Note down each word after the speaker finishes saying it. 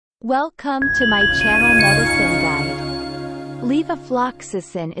Welcome to my channel Medicine Guide.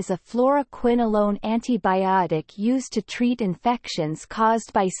 Levofloxacin is a fluoroquinolone antibiotic used to treat infections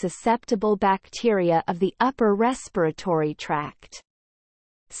caused by susceptible bacteria of the upper respiratory tract,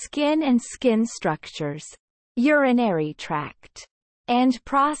 skin and skin structures, urinary tract, and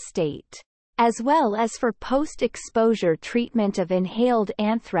prostate, as well as for post-exposure treatment of inhaled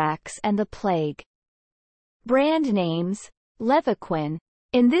anthrax and the plague. Brand names: Levaquin.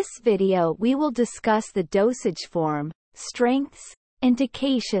 In this video we will discuss the dosage form, strengths,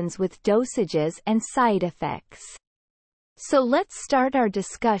 indications with dosages and side effects. So let's start our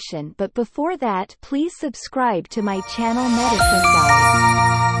discussion, but before that please subscribe to my channel Medicine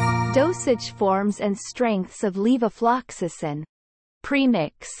Guide. Dosage forms and strengths of levofloxacin.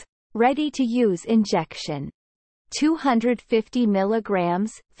 Premix. Ready-to-use injection. 250 mg,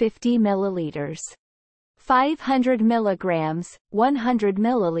 50 ml. 500 mg, 100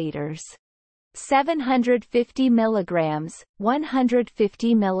 ml. 750 mg,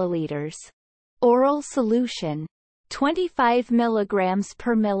 150 ml. Oral solution. 25 mg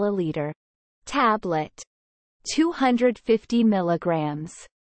per milliliter. Tablet. 250 mg.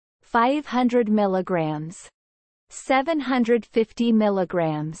 500 mg. 750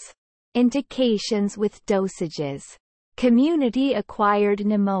 mg. Indications with dosages. Community-acquired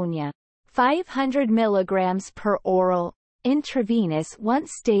pneumonia. 500 mg per oral, intravenous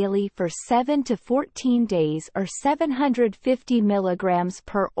once daily for 7 to 14 days, or 750 mg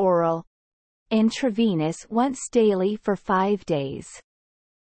per oral, intravenous once daily for 5 days.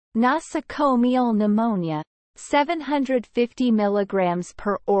 Nosocomial pneumonia. 750 mg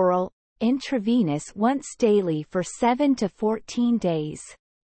per oral, intravenous once daily for 7 to 14 days.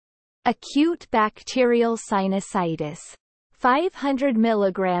 Acute bacterial sinusitis. 500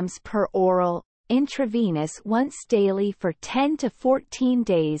 mg per oral, intravenous once daily for 10 to 14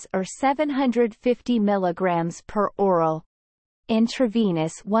 days, or 750 mg per oral,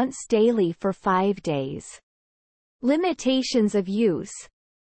 intravenous once daily for 5 days. Limitations of use.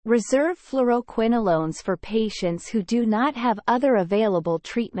 Reserve fluoroquinolones for patients who do not have other available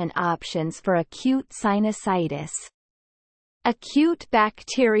treatment options for acute sinusitis. Acute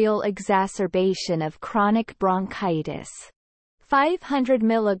bacterial exacerbation of chronic bronchitis. 500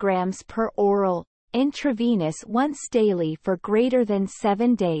 mg per oral, intravenous once daily for greater than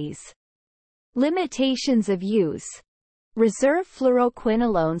 7 days. Limitations of use. Reserve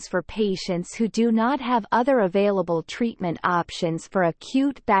fluoroquinolones for patients who do not have other available treatment options for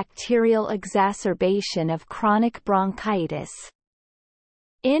acute bacterial exacerbation of chronic bronchitis.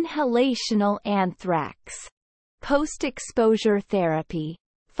 Inhalational anthrax. Post-exposure therapy.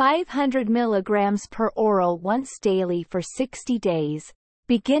 500 mg per oral once daily for 60 days,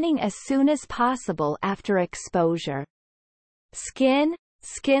 beginning as soon as possible after exposure. Skin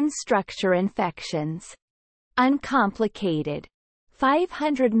structure infections. Uncomplicated.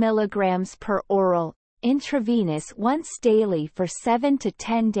 500 mg per oral, intravenous once daily for 7 to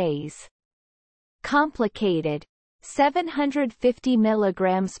 10 days. Complicated. 750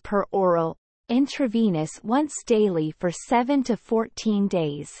 mg per oral, intravenous once daily for 7 to 14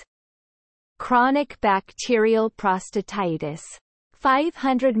 days. Chronic bacterial prostatitis.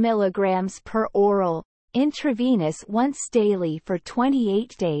 500 mg per oral, intravenous once daily for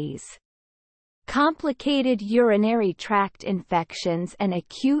 28 days. Complicated urinary tract infections and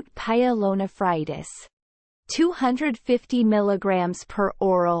acute pyelonephritis. 250 mg per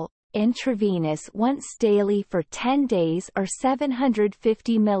oral, intravenous once daily for 10 days, or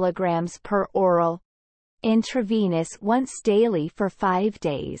 750 mg per oral, intravenous once daily for 5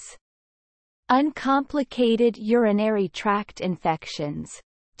 days. Uncomplicated urinary tract infections.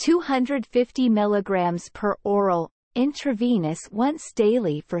 250 mg per oral, intravenous once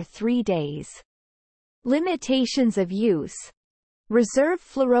daily for 3 days. Limitations of use. Reserve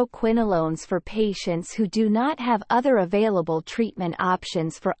fluoroquinolones for patients who do not have other available treatment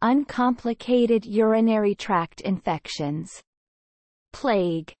options for uncomplicated urinary tract infections.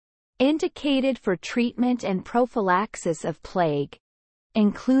 Plague. Indicated for treatment and prophylaxis of plague,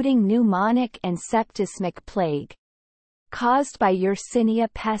 including pneumonic and septicemic plague, caused by Yersinia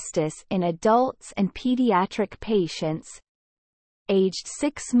pestis in adults and pediatric patients, aged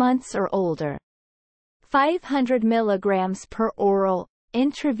 6 months or older. 500 mg per oral,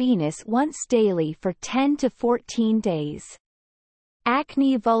 intravenous once daily for 10 to 14 days.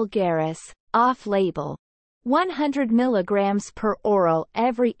 Acne vulgaris, off-label. 100 mg per oral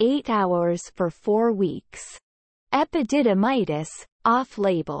every 8 hours for 4 weeks. Epididymitis,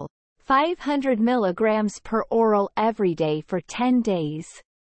 off-label. 500 mg per oral every day for 10 days.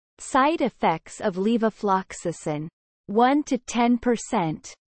 Side effects of levofloxacin. 1 to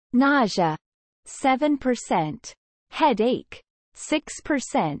 10%. nausea, 7%, headache,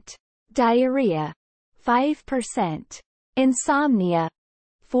 6%, diarrhea, 5%, insomnia,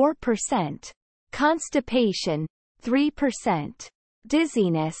 4%, constipation, 3%,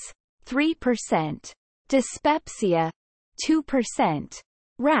 dizziness, 3%, dyspepsia, 2%,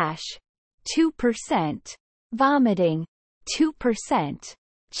 rash, 2%, vomiting, 2%,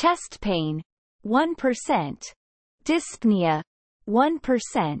 chest pain, 1%, dyspnea,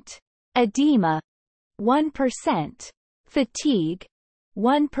 1%, edema, 1%, fatigue,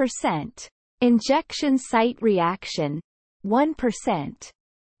 1%, injection site reaction, 1%,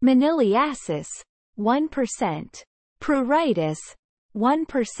 maniliasis, 1%, pruritus,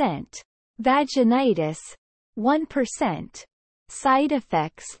 1%, vaginitis, 1%, side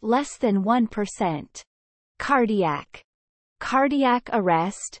effects less than 1%, cardiac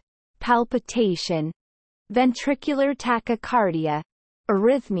arrest, palpitation, ventricular tachycardia,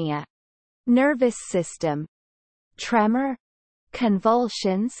 arrhythmia, nervous system, tremor,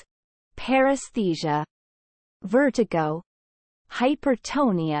 convulsions, paresthesia, vertigo,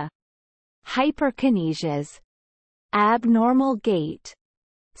 hypertonia, hyperkinesias, abnormal gait,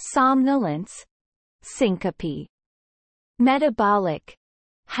 somnolence, syncope, metabolic,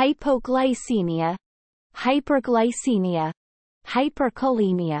 hypoglycemia, hyperglycemia,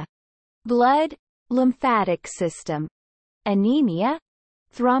 hyperkalemia, blood, lymphatic system, anemia,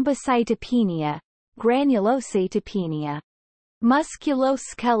 thrombocytopenia, granulocytopenia,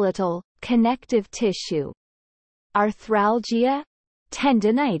 musculoskeletal, connective tissue, arthralgia,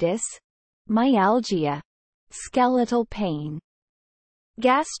 tendinitis, myalgia, skeletal pain,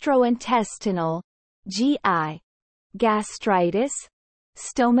 gastrointestinal, GI, gastritis,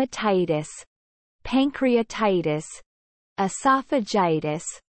 stomatitis, pancreatitis, esophagitis,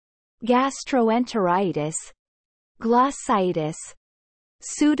 gastroenteritis, glossitis,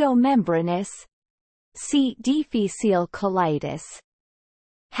 pseudomembranous, C. difficile colitis,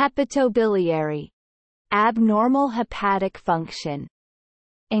 hepatobiliary, abnormal hepatic function,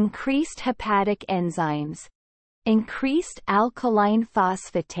 increased hepatic enzymes, increased alkaline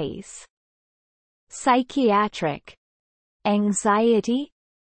phosphatase, psychiatric, anxiety,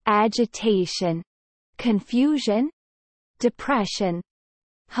 agitation, confusion, depression,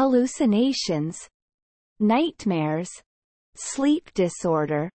 hallucinations, nightmares, sleep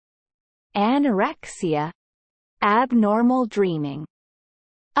disorder, anorexia, abnormal dreaming,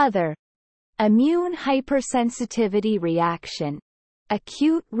 other, immune hypersensitivity reaction,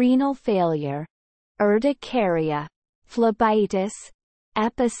 acute renal failure, urticaria, phlebitis,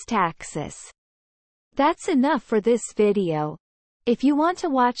 epistaxis. That's enough for this video. If you want to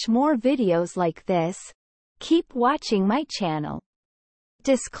watch more videos like this, keep watching my channel.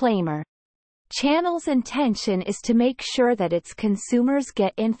 Disclaimer. Channel's intention is to make sure that its consumers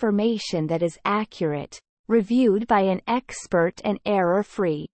get information that is accurate, reviewed by an expert and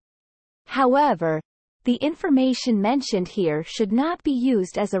error-free. However, the information mentioned here should not be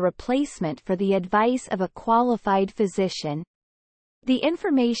used as a replacement for the advice of a qualified physician. The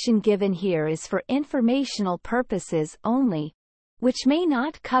information given here is for informational purposes only, which may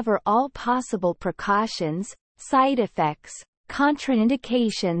not cover all possible precautions, side effects,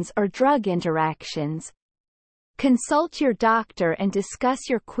 contraindications or drug interactions. Consult your doctor and discuss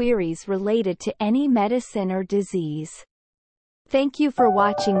your queries related to any medicine or disease. Thank you for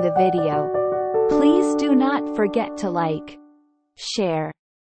watching the video. Please do not forget to like, share,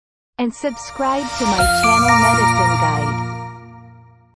 and subscribe to my channel Medicine Guide.